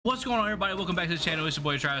What's going on, everybody? Welcome back to the channel. It's your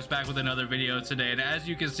boy Travis back with another video today, and as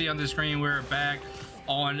you can see on the screen, we're back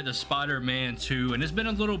on the Spider-Man 2, and it's been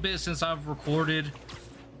a little bit since I've recorded.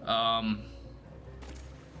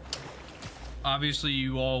 Obviously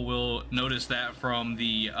you all will notice that from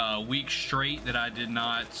the week straight that I did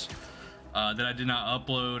not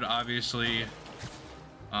upload. Obviously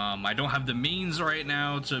I don't have the means right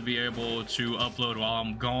now to be able to upload while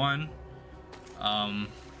I'm gone.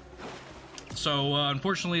 So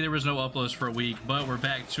unfortunately there was no uploads for a week, but we're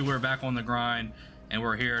back on the grind, and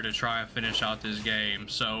we're here to try and finish out this game.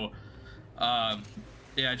 So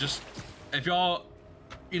yeah, just if y'all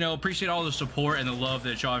appreciate all the support and the love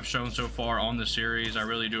that y'all have shown so far on the series, I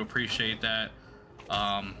really do appreciate that.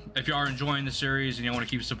 If y'all are enjoying the series and you want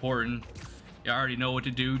to keep supporting, you already know what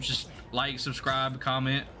to do. Just like, subscribe,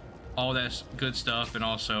 comment, all that good stuff, and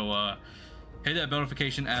also hit that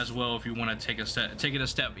notification as well if you want to take it a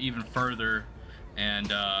step even further,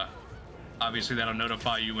 and obviously that'll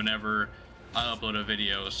notify you whenever I upload a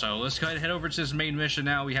video. So let's go ahead and head over to this main mission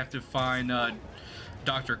now. We have to find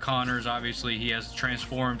Dr. Connors. Obviously he has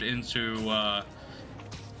transformed into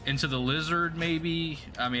the lizard, maybe.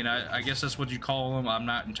 I mean, I guess that's what you call him. I'm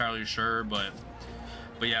not entirely sure, but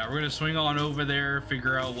yeah, we're gonna swing on over there,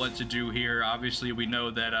 figure out what to do here. Obviously we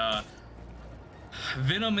know that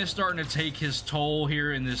Venom is starting to take his toll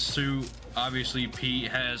here in this suit. Obviously Peter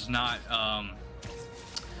has not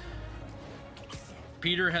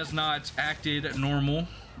acted normal.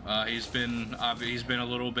 He's been a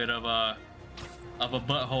little bit of a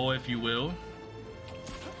butthole, if you will.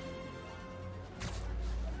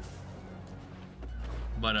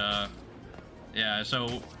 But yeah,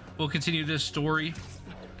 so we'll continue this story,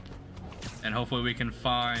 and hopefully we can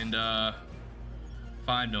find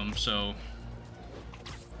them. So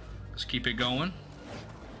let's keep it going.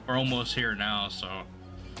 We're almost here now. So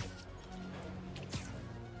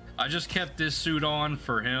I just kept this suit on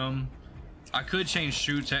for him. I could change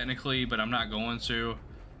suit technically, but I'm not going to.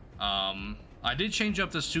 I did change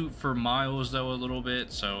up the suit for Miles though a little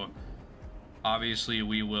bit, so obviously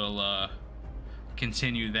we will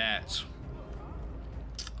continue that.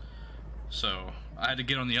 So I had to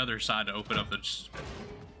get on the other side to open up the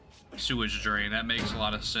sewage drain. That makes a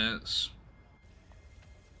lot of sense.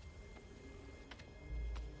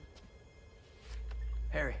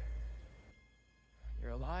 Harry,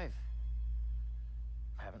 you're alive.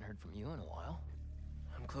 I haven't heard from you in a while.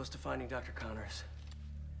 I'm close to finding Dr. Connors.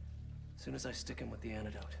 As soon as I stick him with the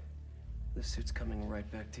antidote, this suit's coming right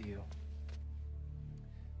back to you.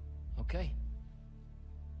 Okay.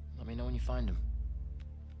 Let me know when you find him.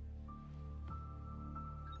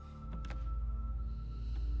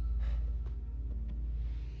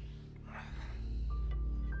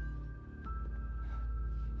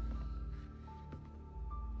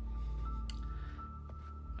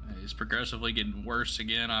 He's progressively getting worse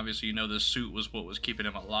again. Obviously, you know, this suit was what was keeping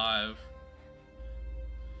him alive.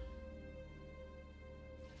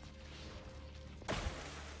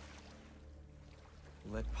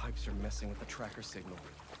 Lead pipes are messing with the tracker signal.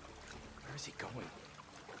 Where is he going?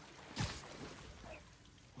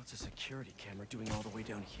 What's a security camera doing all the way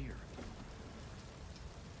down here?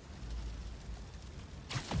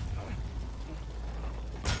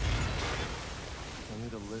 Only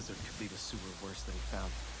the lizard could leave a sewer worse than he found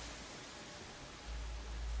it.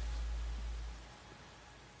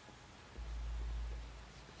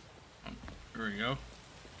 Here we go.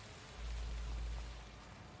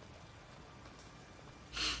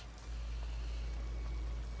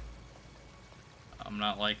 I'm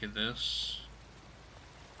not liking this.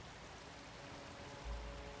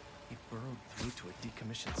 He burrowed through to a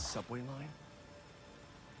decommissioned subway line?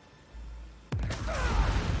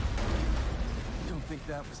 Don't think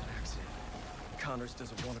that was an accident. Connors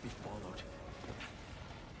doesn't want to be followed.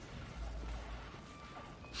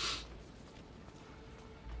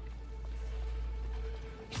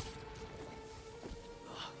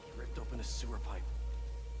 He ripped open a sewer pipe.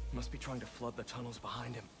 Must be trying to flood the tunnels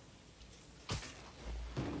behind him.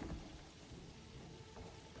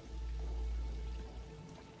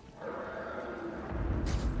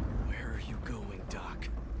 Where are you going, Doc?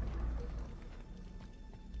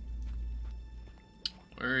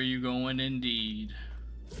 Where are you going, indeed?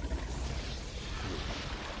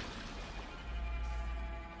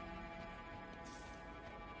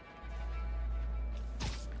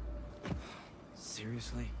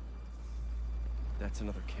 Seriously? That's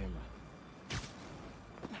another camera.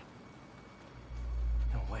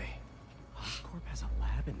 No way. Oscorp has a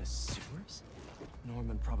lab in the sewers?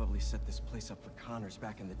 Norman probably set this place up for Connors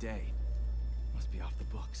back in the day. Must be off the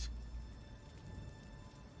books.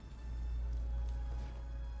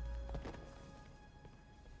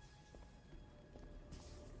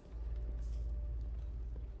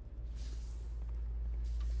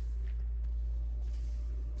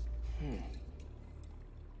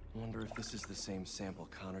 Wonder if this is the same sample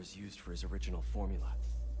Connors used for his original formula.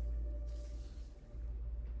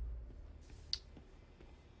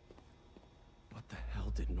 What the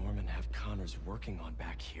hell did Norman have Connors working on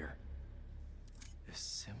back here? This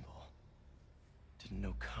symbol. Didn't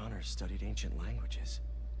know Connors studied ancient languages.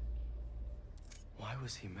 Why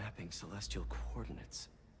was he mapping celestial coordinates?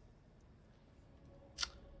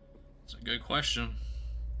 It's a good question.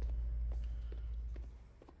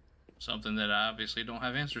 Something that I obviously don't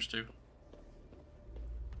have answers to.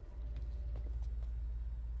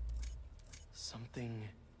 Something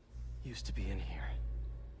used to be in here.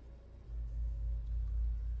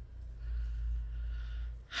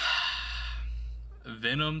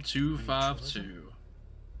 Venom 252.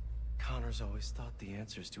 Connors always thought the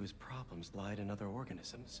answers to his problems lied in other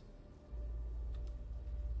organisms.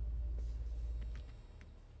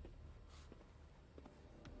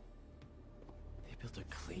 They built a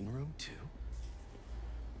clean room too?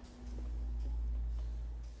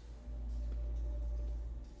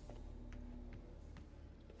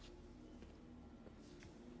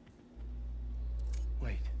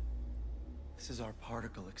 Wait. This is our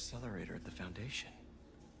particle accelerator at the Foundation.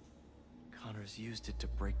 Connors used it to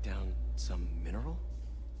break down some mineral?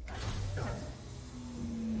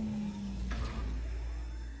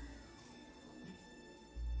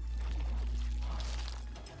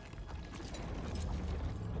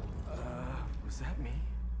 Was that me?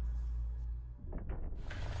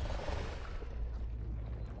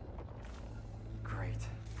 Great.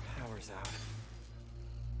 Power's out.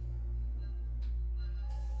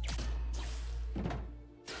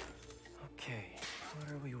 Okay, what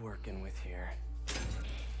are we working with here?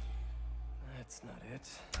 That's not it.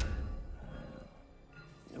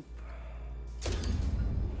 Nope.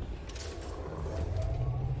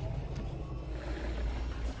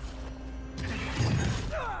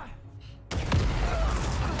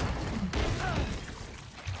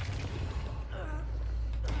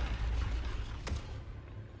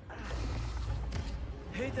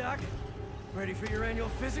 Hey, Doc. Ready for your annual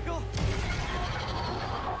physical?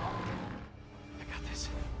 I got this.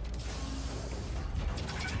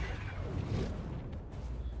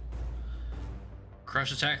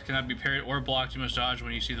 Crush attack cannot be parried or blocked. You must dodge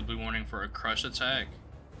when you see the blue warning for a crush attack.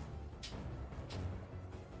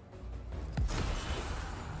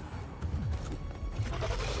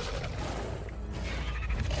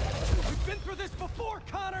 We've been through this before,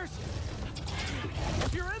 Connors!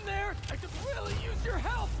 If you're in there, I could really use your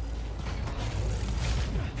help!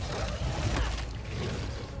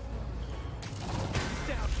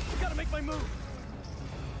 Down. Gotta make my move.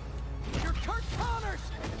 You're Kurt Connors,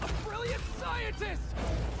 a brilliant scientist!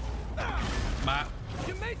 Bye.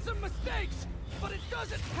 You made some mistakes, but it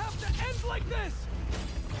doesn't have to end like this!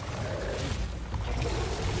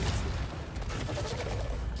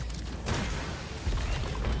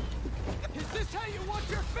 Is this how you want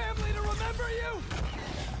your family to remember you?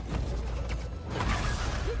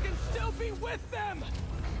 You can still be with them!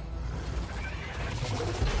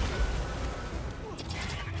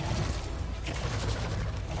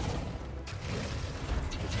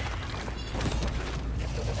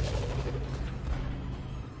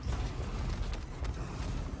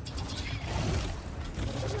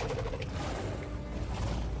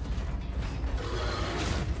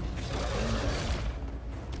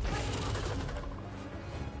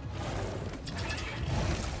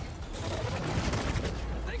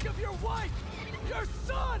 Think of your wife! Your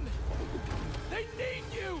son! They need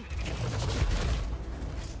you!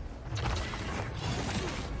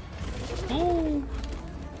 Ooh.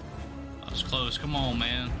 That was close. Come on,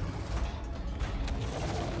 man.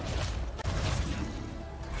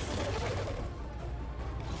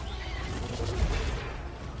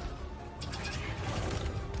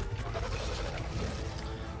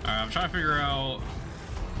 Alright, I'm trying to figure out.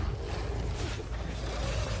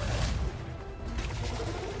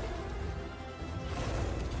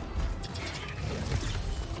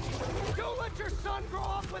 Don't let your son grow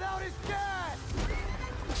up without his dad!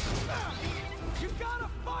 You gotta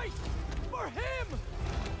fight for him!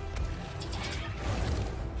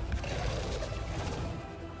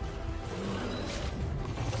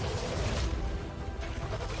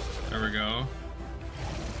 There we go.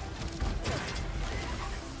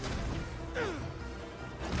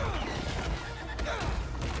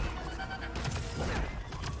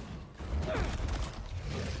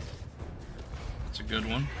 That's a good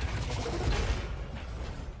one.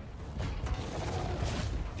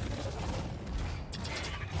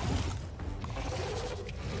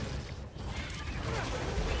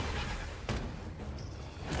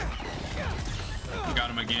 Got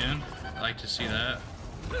him again. I like to see that.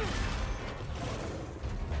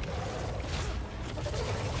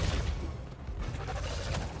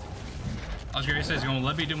 I was gonna say he's gonna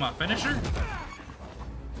let me do my finisher.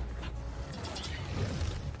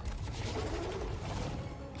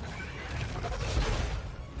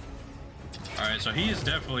 All right, so he is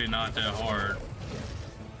definitely not that hard.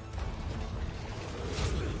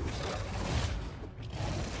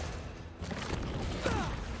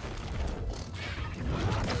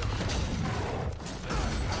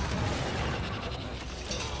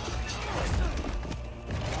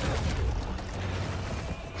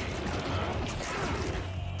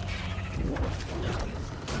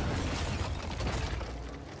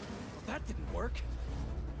 That didn't work.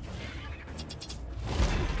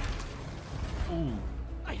 Ooh.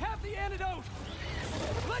 I have the antidote!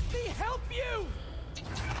 Let me help you!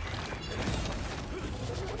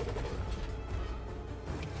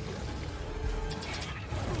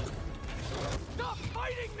 Stop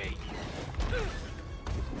fighting me!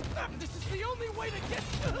 This is the only way to get...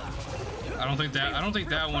 I don't think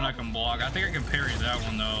that one I can block. I think I can parry that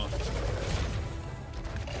one though.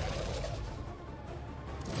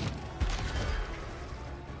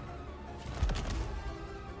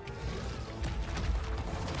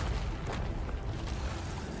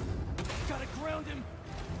 Gotta ground him!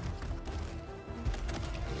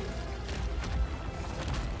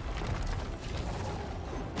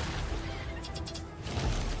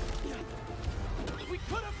 We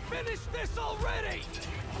could have finished this already!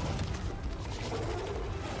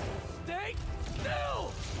 Stay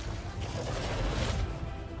still!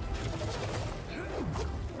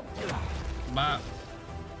 Bye.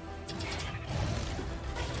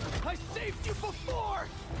 I saved you before!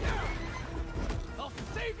 I'll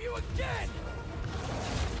save you again!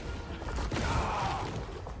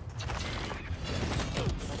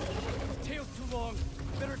 Tail's too long.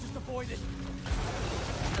 Better just avoid it.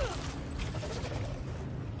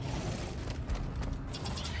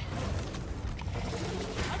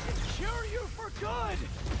 I can cure you for good!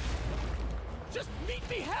 Just meet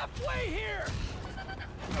me halfway here!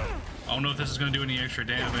 I don't know if this is gonna do any extra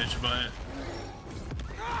damage, but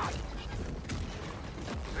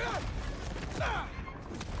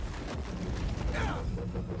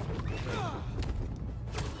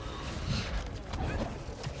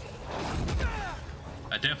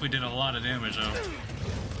I definitely did a lot of damage though.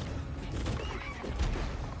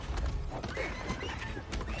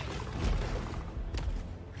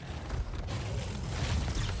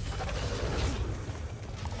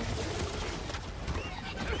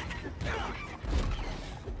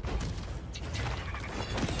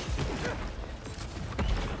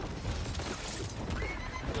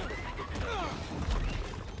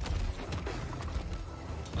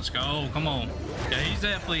 Let's go, come on. Yeah, he's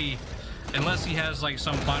definitely, unless he has like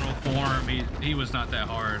some final form, he was not that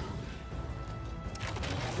hard.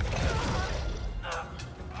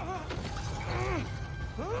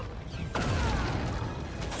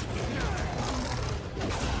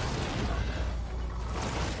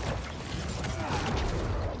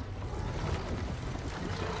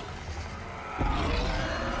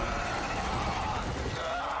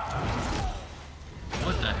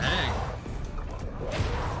 What the heck?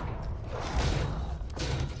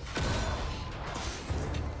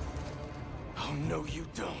 Oh, no, you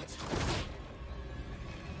don't.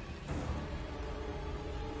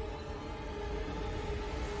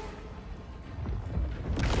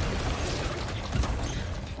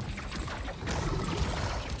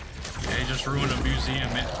 Yeah, he just ruined a museum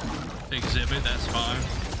exhibit, that's fine.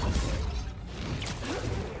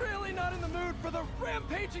 Really not in the mood for the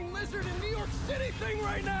rampaging lizard in New York City thing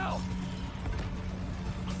right now!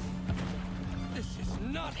 This is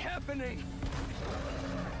not happening!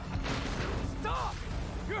 Stop!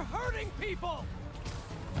 You're hurting people!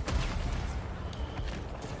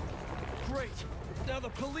 Great! Now the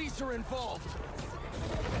police are involved!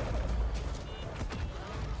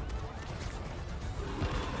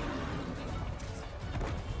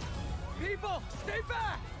 People, stay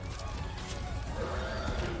back!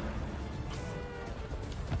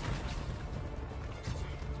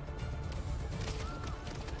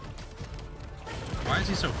 Why is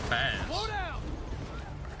he so fast? Slow down!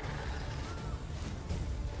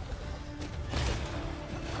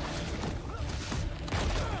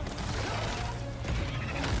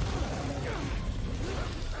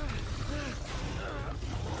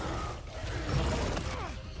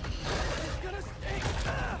 Gonna stay.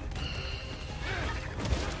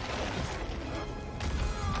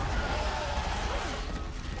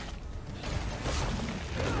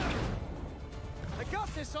 I got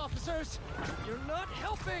this, officers! You're not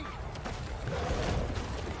helping!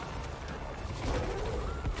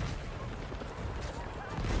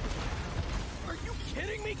 Are you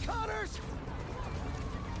kidding me, Connors?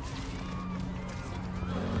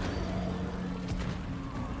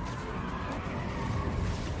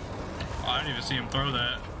 I didn't even see him throw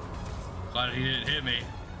that. Glad he didn't hit me.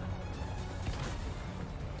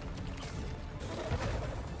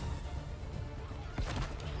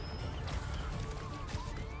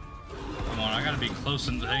 Come on, I gotta be close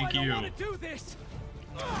and thank you. I don't want to do this.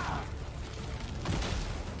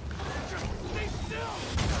 Just stay still.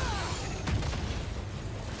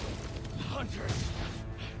 Hunters.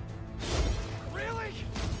 Really?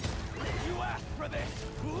 You asked for this.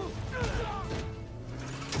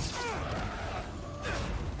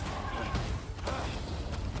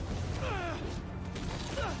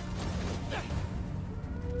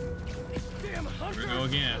 Damn hunters! Here we go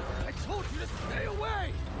again. I told you to stay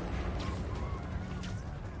away.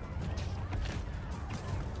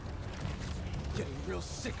 Getting real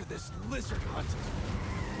sick of this lizard hunt.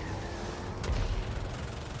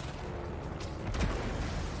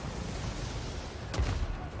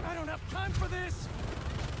 I don't have time for this!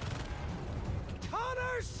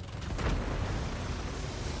 Connors!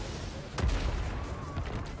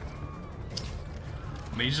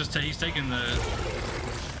 I mean, he's taking the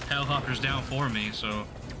helicopters down for me, so.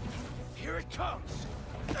 Here it comes!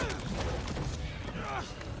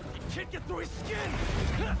 Can't get through his skin!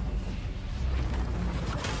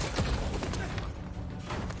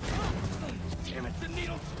 Damn it, the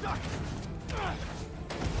needle's stuck!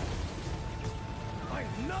 I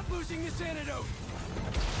am not losing this antidote!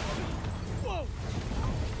 Whoa!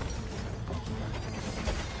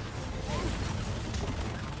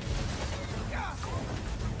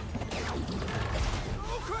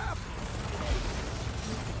 Oh crap!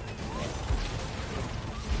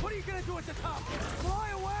 What are you gonna do at the top? Fly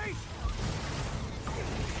away?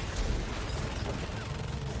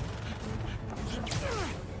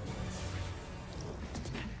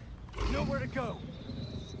 Nowhere to go.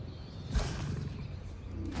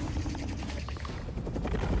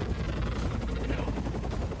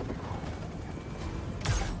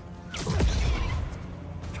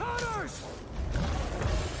 Connors!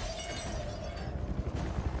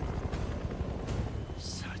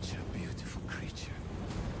 Such a beautiful creature.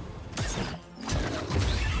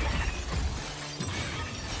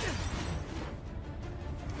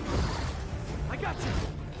 I got you.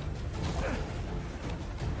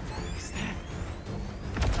 Is that?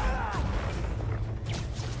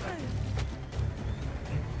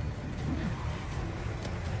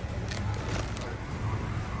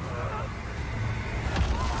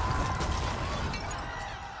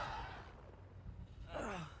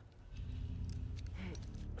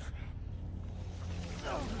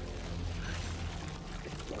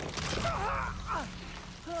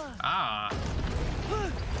 Ah.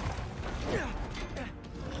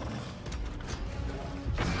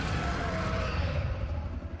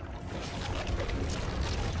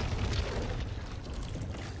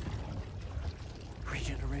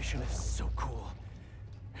 Regeneration is so cool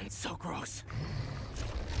and so gross.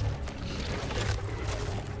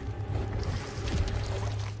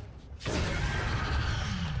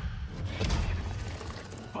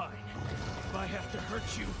 Fine. If I have to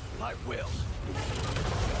hurt you, I will.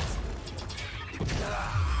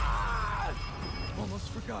 Ah! Almost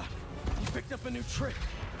forgot. You picked up a new trick.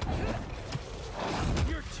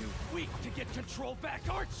 You're too weak to get control back,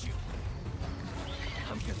 aren't you?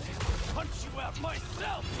 I'm gonna have to punch you out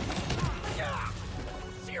myself! Yeah!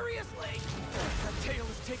 Seriously? That tail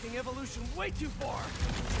is taking evolution way too far!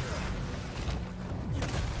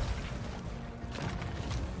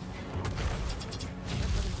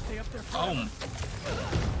 Stay up there forever.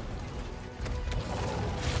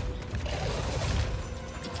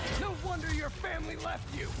 No wonder your family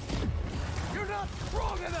left you! You're not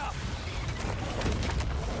strong enough!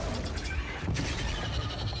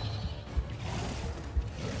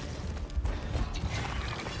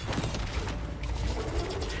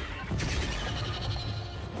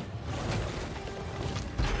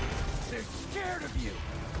 They're scared of you,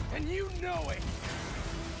 and you know it!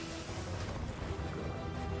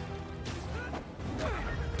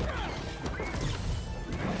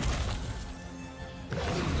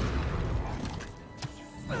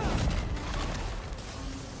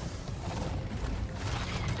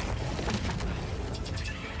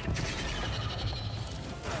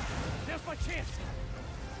 Now's my chance!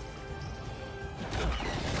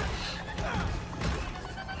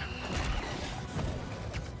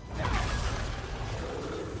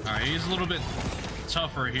 Alright, he's a little bit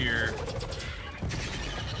tougher here.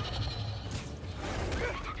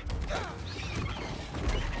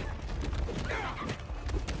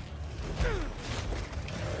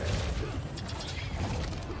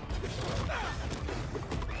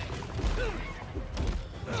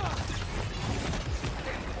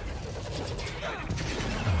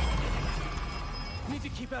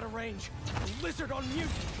 out of range. A lizard on mute.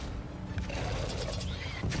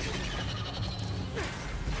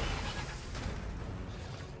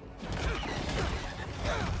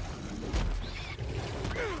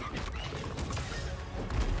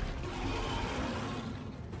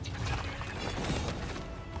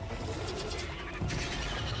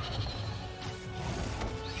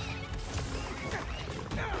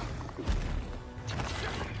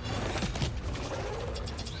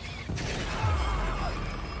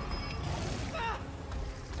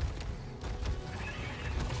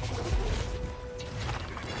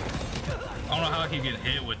 I don't know how I can get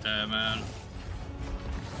hit with that, man.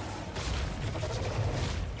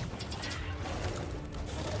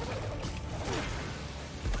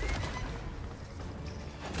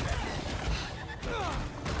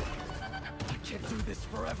 I can't do this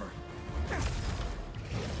forever.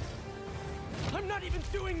 I'm not even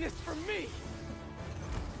doing this for me.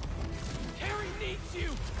 Harry needs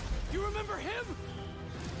you. You remember him?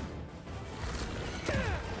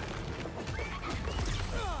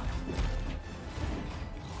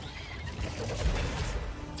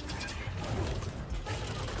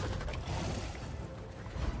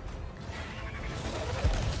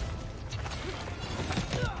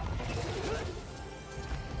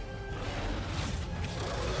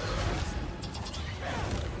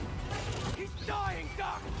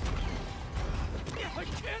 I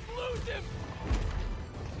can't lose him!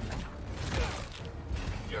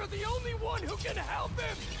 You're the only one who can help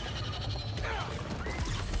him!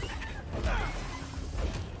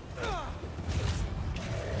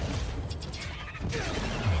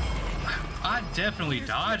 I definitely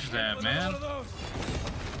dodged that, man.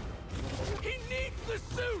 He needs the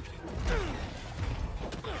suit!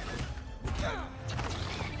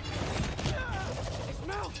 His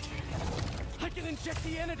mouth! I can inject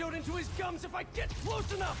the antidote into his gums if I get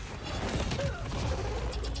close enough!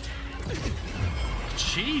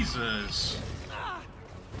 Jesus!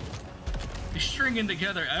 He's stringing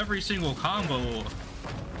together every single combo.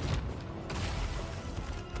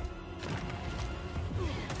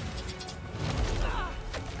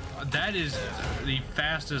 That is the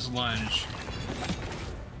fastest lunge.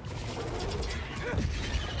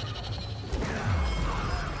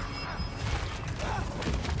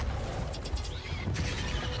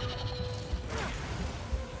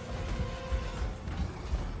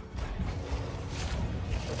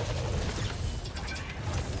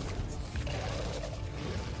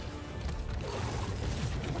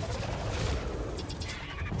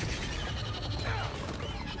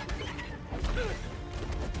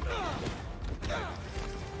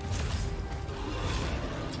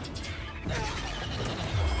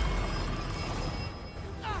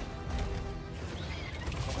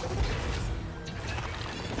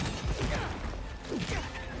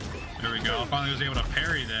 There we go. I finally was able to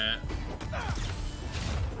parry that.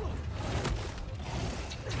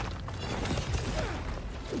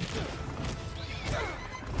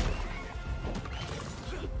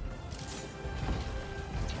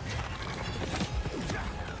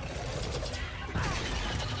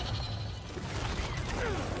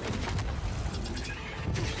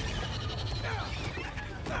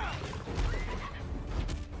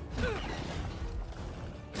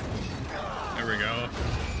 There we go.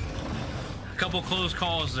 A couple close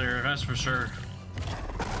calls there, that's for sure.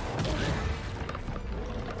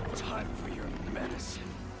 Time for your medicine.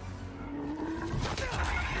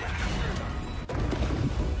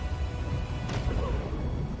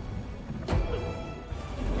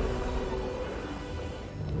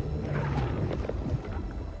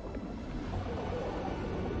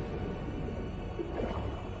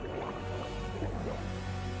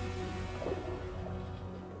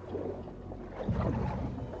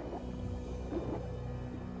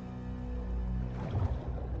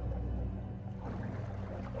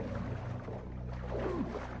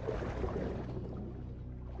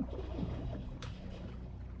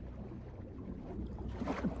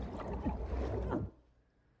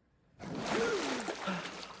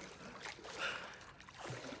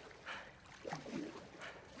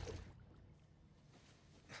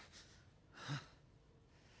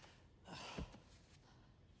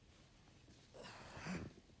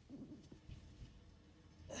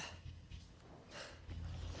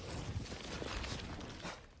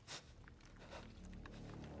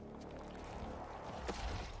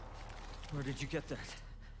 Where did you get that?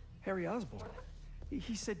 Harry Osborn.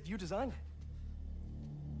 He said you designed it.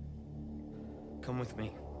 Come with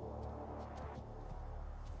me.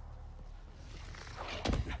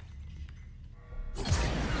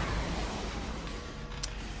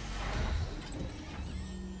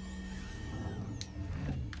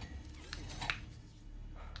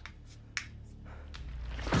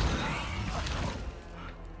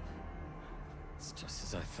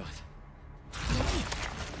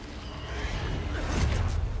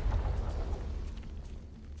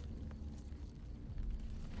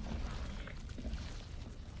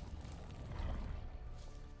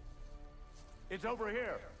 It's over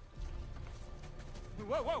here.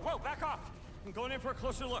 Whoa, whoa, whoa, back off! I'm going in for a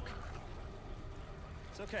closer look.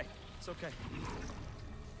 It's okay. It's okay.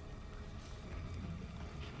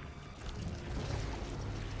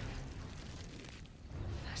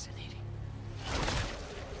 Fascinating.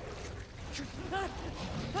 Shoot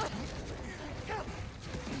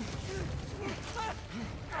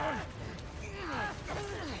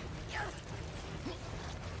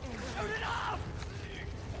it off!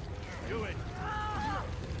 Do it.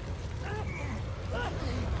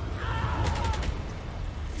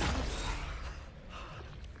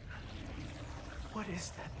 What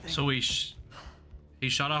is that thing? So he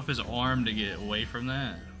shot off his arm to get away from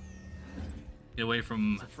that. Get away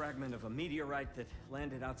from. It's a fragment of a meteorite that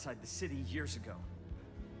landed outside the city years ago.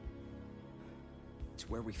 It's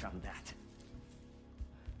where we found that.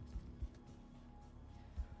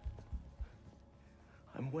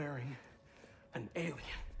 I'm wearing an alien.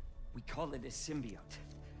 We call it a symbiote.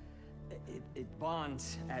 It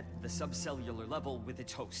bonds at the subcellular level with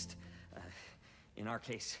its host. In our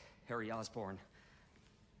case, Harry Osborn.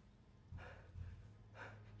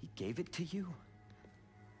 He gave it to you?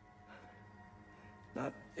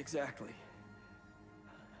 Not exactly.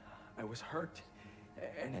 I was hurt,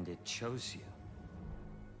 and it chose you.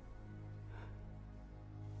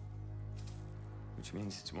 Which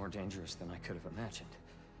means it's more dangerous than I could have imagined.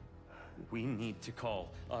 We need to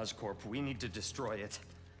call Oscorp. We need to destroy it.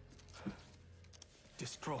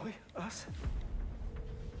 Destroy us?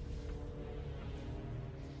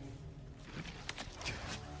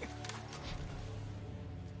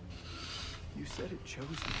 You said it chose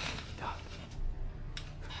me. Duh.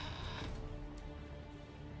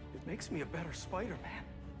 It makes me a better Spider-Man.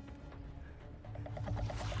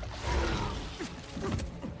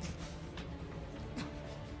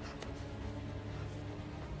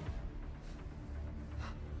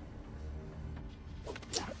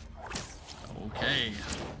 Okay.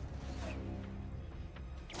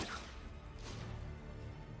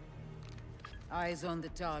 Eyes on the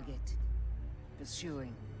target.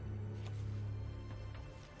 Pursuing.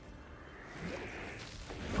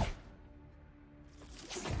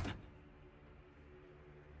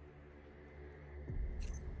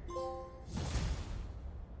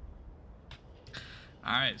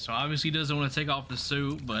 Alright, so obviously he doesn't want to take off the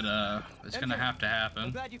suit, but it's gonna have to I'm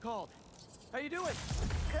happen. glad you called. How you doing?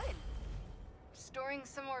 Good. Storing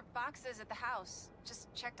some more boxes at the house.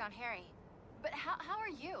 Just checked on Harry. But how are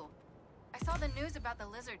you? I saw the news about the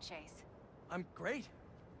lizard chase. I'm great.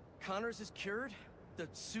 Connors is cured. The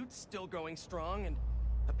suit's still going strong, and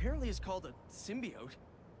apparently is called a symbiote.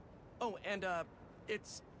 Oh, and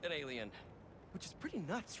it's an alien, which is pretty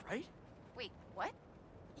nuts, right? Wait, what?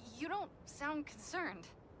 You don't sound concerned.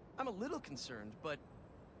 I'm a little concerned, but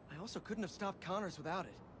I also couldn't have stopped Connors without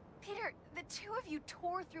it. Peter, the two of you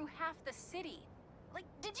tore through half the city. Like,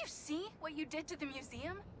 did you see what you did to the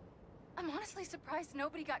museum? I'm honestly surprised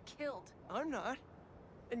nobody got killed. I'm not.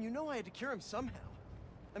 And you know I had to cure him somehow.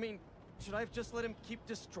 I mean, should I have just let him keep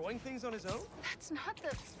destroying things on his own? That's not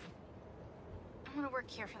the... I'm gonna work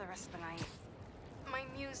here for the rest of the night. My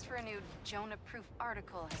muse for a new Jonah-proof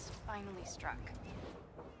article has finally struck.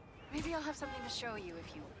 Maybe I'll have something to show you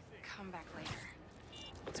if you come back later.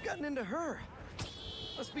 What's gotten into her?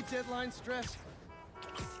 Must be deadline stress.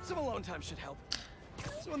 Some alone time should help.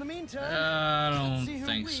 So in the meantime, I let's don't see who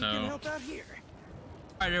think we so. can help out here.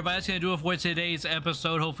 Alright, everybody, that's gonna do it for today's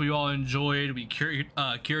episode. Hopefully you all enjoyed. We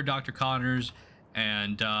cured Dr. Connors,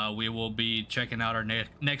 and we will be checking out our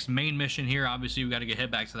next main mission here. Obviously, we got to head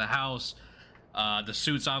back to the house. The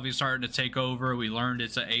suit's obviously starting to take over. We learned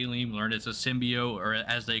it's an alien, we learned it's a symbiote, or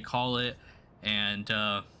as they call it, and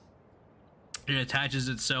it attaches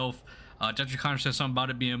itself. Dr. Connors says something about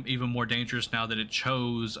it being even more dangerous now that it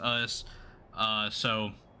chose us.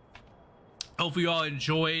 So hopefully you all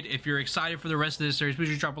enjoyed. If you're excited for the rest of this series,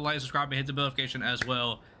 please drop a like, subscribe, and hit the notification as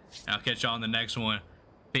well. And I'll catch y'all on the next one.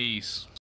 Peace.